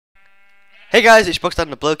Hey guys, it's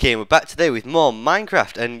BogStandardBloke here, and we're back today with more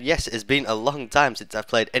Minecraft. And yes, it has been a long time since I've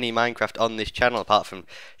played any Minecraft on this channel, apart from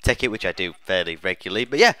Take It, which I do fairly regularly.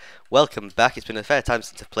 But yeah, welcome back. It's been a fair time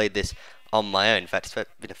since I've played this on my own. In fact, it's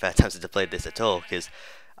been a fair time since I've played this at all, because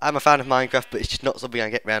I'm a fan of Minecraft, but it's just not something I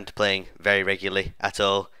get around to playing very regularly at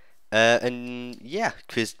all. And yeah,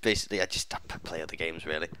 because basically I play other games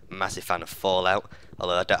really. I'm a massive fan of Fallout,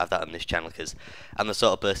 although I don't have that on this channel because I'm the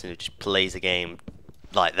sort of person who just plays a game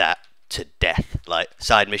like that to death. Like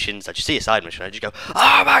side missions, I just see a side mission, I just go,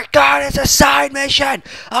 oh my god, it's a side mission!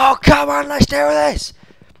 Oh come on, let's do this!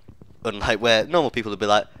 Unlike where normal people would be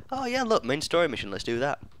like, oh yeah, look, main story mission, let's do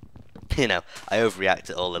that. You know, I overreact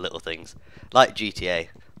to all the little things. Like GTA,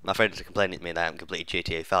 my friends are complaining to me that I haven't completed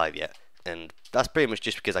GTA 5 yet, and that's pretty much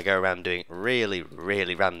just because I go around doing really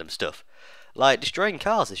random stuff. Like destroying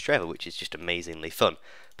cars this Trevor, which is just amazingly fun.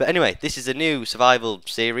 But anyway, this is a new survival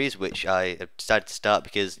series which I have decided to start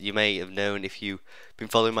because you may have known if you've been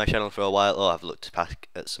following my channel for a while, or I've looked back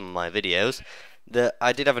at some of my videos, that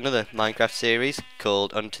I did have another Minecraft series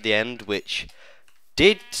called Unto the End, which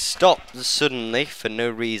did stop suddenly for no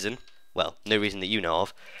reason. Well, no reason that you know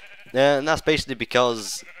of. And that's basically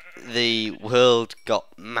because the world got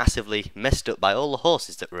massively messed up by all the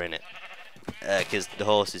horses that were in it. Because the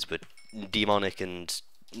horses were demonic and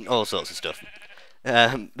all sorts of stuff.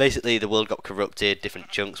 Basically the world got corrupted, different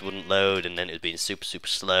chunks wouldn't load, and then it was being super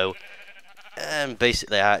slow. And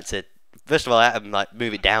basically I had to, first of all I had to like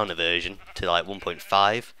move it down a version to like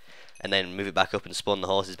 1.5, and then move it back up and spawn the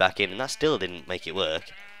horses back in, and that still didn't make it work,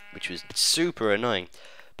 which was super annoying.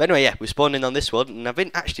 But anyway, yeah, we spawned in on this one, and I've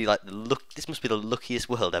been actually like, this must be the luckiest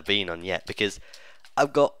world I've been on yet, because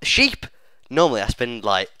I've got sheep! Normally I spend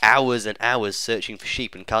like hours and hours searching for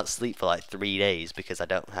sheep and can't sleep for like 3 days because I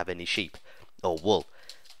don't have any sheep or wool.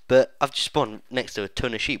 But I've just spawned next to a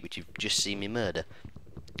ton of sheep, which you've just seen me murder.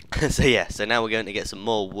 So yeah, so now we're going to get some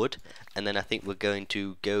more wood, and then I think we're going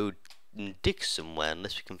to go and dig somewhere,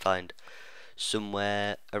 unless we can find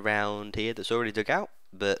somewhere around here that's already dug out.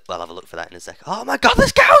 But I'll have a look for that in a second. Oh my god,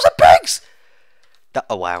 there's cows and pigs!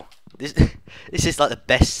 Oh wow, this is like the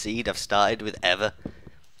best seed I've started with ever.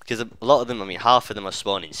 Because a lot of them, I mean half of them are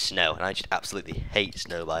spawned in snow, and I just absolutely hate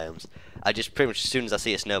snow biomes. I just pretty much as soon as I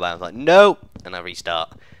see a snow biome, I'm like, no! And I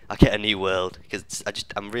restart. I get a new world, because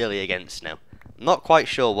I'm really against snow. I'm not quite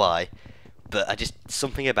sure why, but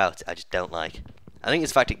something about it I just don't like. I think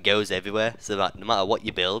it's the fact it goes everywhere, so that no matter what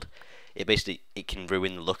you build, it can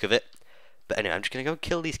ruin the look of it. But anyway, I'm just going to go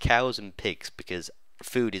kill these cows and pigs, because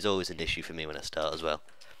food is always an issue for me when I start as well.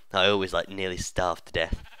 I always like nearly starve to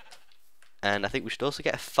death. And I think we should also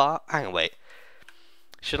get a farm. Hang on, wait.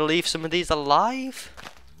 Should I leave some of these alive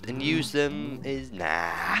and use them?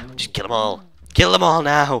 Nah, just kill them all. Kill them all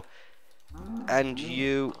now. And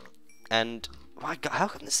you. And my god, how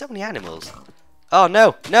come there's so many animals? Oh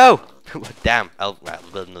no, no! Damn. I'll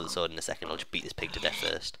build another sword in a second. I'll just beat this pig to death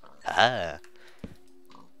first. Ah.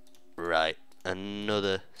 Right,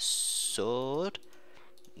 another sword.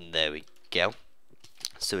 There we go.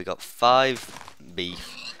 So we got 5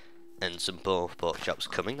 beef and some more pork chops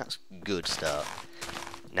coming. That's a good start.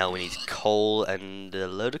 Now we need coal and a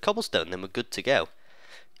load of cobblestone, then we're good to go.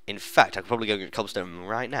 In fact, I could probably go get cobblestone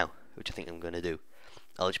right now, which I think I'm going to do.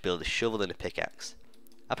 I'll just build a shovel and a pickaxe.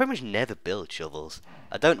 I pretty much never build shovels.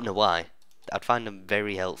 I don't know why. I'd find them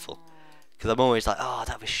very helpful. Because I'm always like, oh,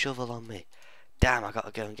 I have a shovel on me. Damn, I gotta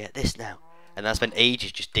go and get this now. And I spent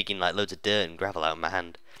ages just digging like loads of dirt and gravel out of my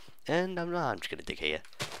hand. And I'm just gonna dig here.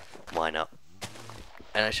 Why not?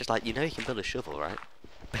 And it's just like, you know you can build a shovel, right?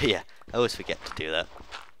 But yeah, I always forget to do that.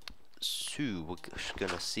 So, we're just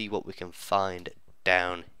gonna see what we can find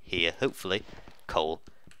down here. Hopefully, coal.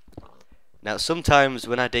 Now, sometimes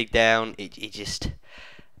when I dig down,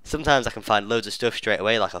 sometimes I can find loads of stuff straight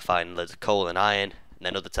away, like I'll find loads of coal and iron. And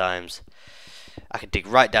then other times, I can dig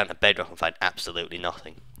right down to bedrock and find absolutely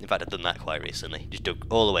nothing. In fact, I've done that quite recently. Just dug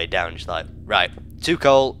all the way down, just like, right, 2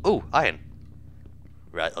 coal, ooh, iron.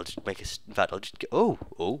 Right, I'll just make in fact, I'll just get,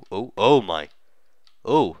 oh my.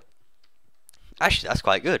 Oh. Actually, that's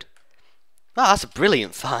quite good. Oh, that's a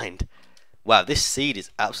brilliant find. Wow, this seed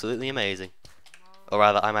is absolutely amazing. Or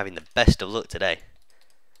rather, I'm having the best of luck today.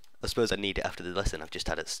 I suppose I need it after the lesson I've just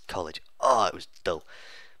had at college. Oh, it was dull.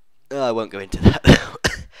 Oh, I won't go into that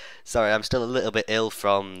though. Sorry, I'm still a little bit ill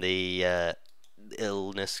from the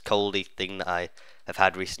illness, coldy thing that I have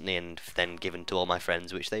had recently and then given to all my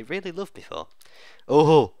friends, which they really loved me for.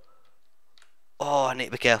 Oh, I need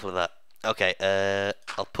to be careful of that. Okay,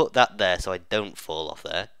 I'll put that there so I don't fall off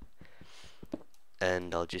there.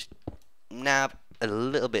 And I'll just nab a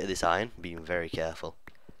little bit of this iron, being very careful.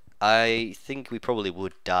 I think we probably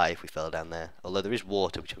would die if we fell down there. Although there is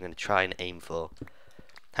water, which I'm going to try and aim for.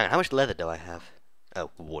 Hang on, how much leather do I have?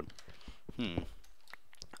 Oh, 1.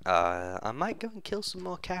 I might go and kill some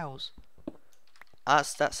more cows.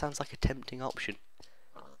 That sounds like a tempting option.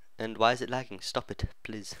 And why is it lagging? Stop it,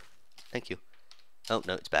 please. Thank you. Oh,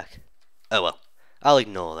 no, it's back. Oh, well. I'll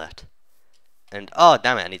ignore that. And, oh,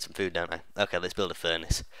 damn it, I need some food, don't I? Okay, let's build a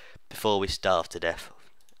furnace before we starve to death.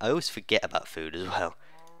 I always forget about food as well.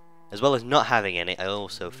 As well as not having any, I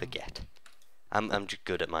also forget. I'm just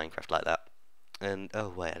good at Minecraft like that. And,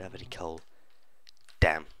 oh, wait, I don't have any coal.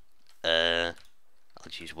 Damn. I'll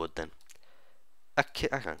just use wood then. I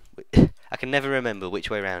can never remember which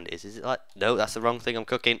way around it is. Is it like... No, that's the wrong thing I'm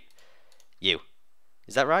cooking. You.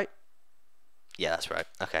 Is that right? Yeah, that's right.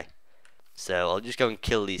 Okay. So I'll just go and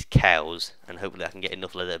kill these cows, and hopefully I can get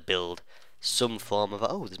enough leather to build some form of...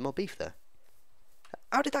 Oh, there's more beef there.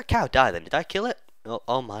 How did that cow die then? Did I kill it?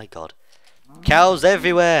 Oh my god. Cows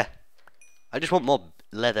everywhere! I just want more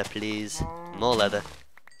leather, please. More leather.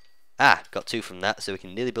 Ah, got 2 from that, so we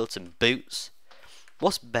can nearly build some boots.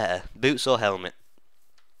 What's better, boots or helmet?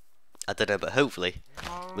 I don't know, but hopefully,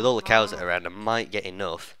 with all the cows that are around, I might get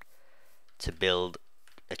enough to build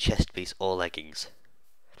a chest piece or leggings.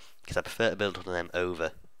 Because I prefer to build one of them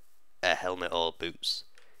over a helmet or boots.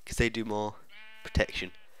 Because they do more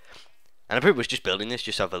protection. And I'm pretty much just building this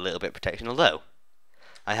just to have a little bit of protection, although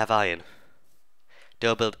I have iron.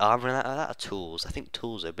 Do I build armor and that or tools? I think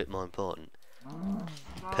tools are a bit more important.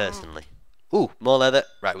 Personally. Ooh, more leather.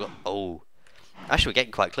 Right, we've got... Oh. Actually, we're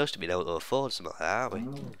getting quite close to being able to afford something like that, aren't we?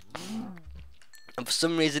 And for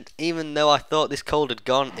some reason, even though I thought this cold had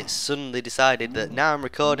gone, it suddenly decided that now I'm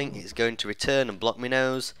recording, it's going to return and block my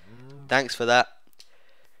nose. Thanks for that.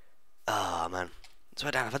 Oh, man.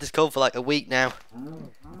 Swear down, I've had this cold for like a week now.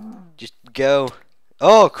 Just go.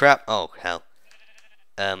 Oh, crap. Oh, hell.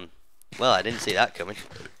 Well, I didn't see that coming.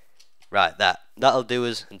 Right, that'll do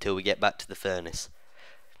us until we get back to the furnace.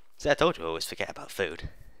 See, I told you I always forget about food.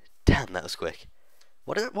 Damn, that was quick.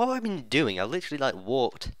 What have I been doing? I literally like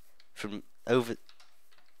walked from over...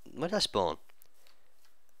 Where did I spawn?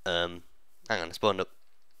 Hang on, I spawned up.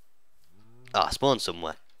 Ah, I spawned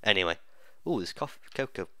somewhere. Anyway. Ooh, there's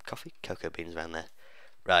cocoa beans around there.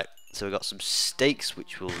 Right, so we've got some steaks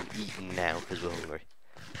which we'll eat now because we're hungry.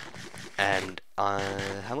 And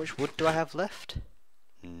how much wood do I have left?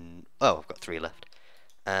 Oh, I've got 3 left.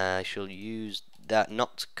 I shall use that,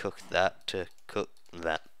 not to cook that, to cook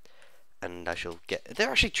that. And I shall get... There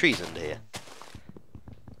are actually trees under here.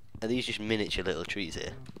 Are these just miniature little trees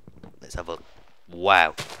here? Let's have a...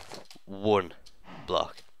 Wow. 1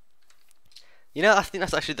 block. You know, I think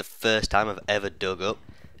that's actually the first time I've ever dug up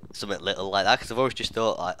something little like that, because I've always just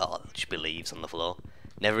thought, like, oh, there'll just be leaves on the floor.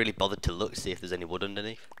 Never really bothered to look to see if there's any wood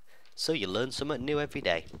underneath. So you learn something new every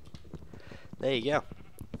day. There you go.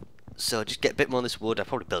 So just get a bit more of this wood. I'll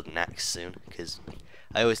probably build an axe soon, because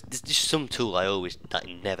there's just some tool I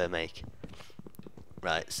never make.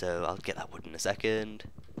 Right, so I'll get that wood in a second.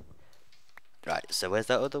 Right, so where's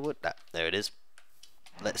that other wood? There it is.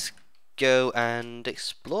 Let's go and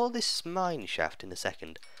explore this mine shaft in a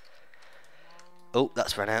second. Oh,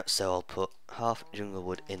 that's run out, so I'll put half jungle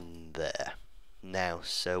wood in there. Now,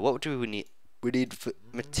 so what do we need? We need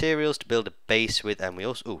materials to build a base with, and we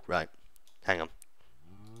also... Oh, right. Hang on.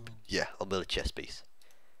 Yeah, I'll build a chest piece.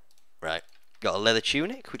 Right. Got a leather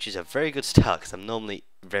tunic, which is a very good start, because I'm normally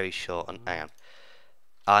very short on... Hang on.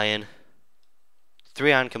 Iron.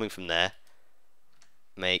 3 iron coming from there.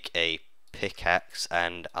 Make a pickaxe,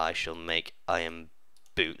 and I shall make iron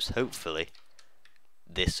boots. Hopefully,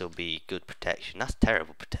 this will be good protection. That's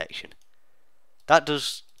terrible protection. That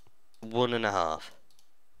does 1.5.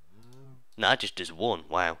 No, that just does 1.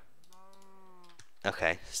 Wow.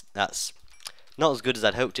 Okay, that's not as good as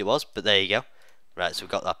I'd hoped it was, but there you go. Right, so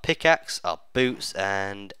we've got our pickaxe, our boots,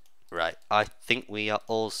 and... Right, I think we are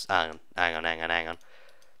all... Hang on.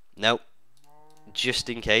 Nope. Just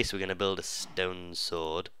in case, we're going to build a stone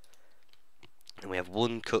sword. And we have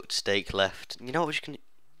 1 cooked steak left. You know what, we're just going to...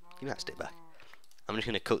 Give me that stick back. I'm just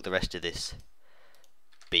going to cook the rest of this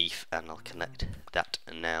beef, and I'll connect that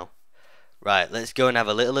now. Right, let's go and have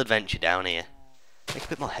a little adventure down here. Make a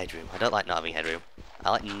bit more headroom. I don't like not having headroom. I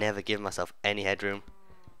like never give myself any headroom.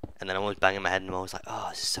 And then I'm always banging my head and I'm always like, oh,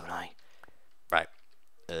 this is so annoying. Right.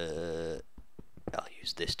 I'll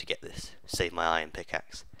use this to get this. Save my iron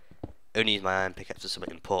pickaxe. Only use my iron pickaxe for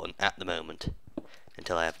something important at the moment.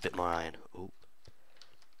 Until I have a bit more iron. Ooh.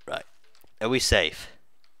 Right. Are we safe?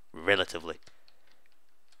 Relatively.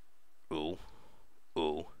 Ooh.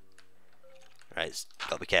 Right,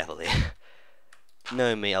 gotta be careful here.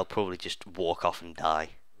 Knowing me, I'll probably just walk off and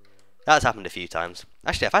die. That's happened a few times.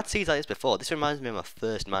 Actually, I've had seeds like this before. This reminds me of my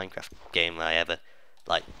first Minecraft game I ever,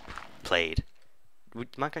 like, played.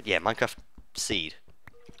 Minecraft? Yeah, Minecraft Seed.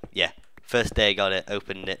 Yeah. First day, got it,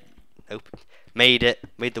 opened it, made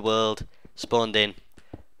the world, spawned in,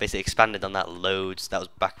 basically expanded on that loads. That was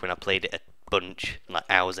back when I played it a bunch, like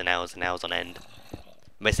hours and hours and hours on end.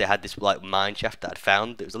 Basically, I had this, like, mine shaft that I'd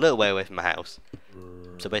found. It was a little way away from my house.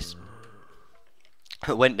 So basically,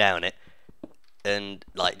 I went down it, and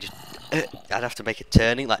like just I'd have to make a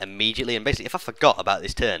turning like immediately, and basically if I forgot about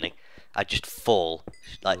this turning I'd just fall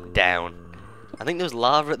like down. I think there was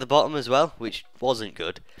lava at the bottom as well, which wasn't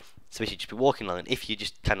good, so we should just be walking along, and if you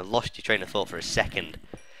just kind of lost your train of thought for a second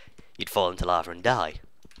you'd fall into lava and die,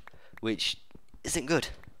 which isn't good.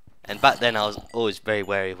 And back then I was always very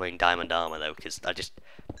wary of wearing diamond armor though, because I just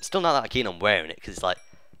still not that keen on wearing it, because it's like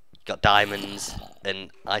got diamonds and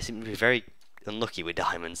I seem to be very unlucky with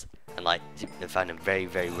diamonds, and like I find them very,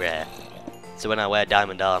 very rare. So when I wear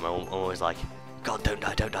diamond armor, I'm always like, God, don't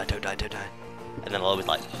die, don't die, don't die, don't die. And then I'll always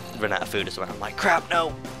like run out of food or something. I'm like, crap,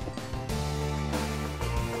 no.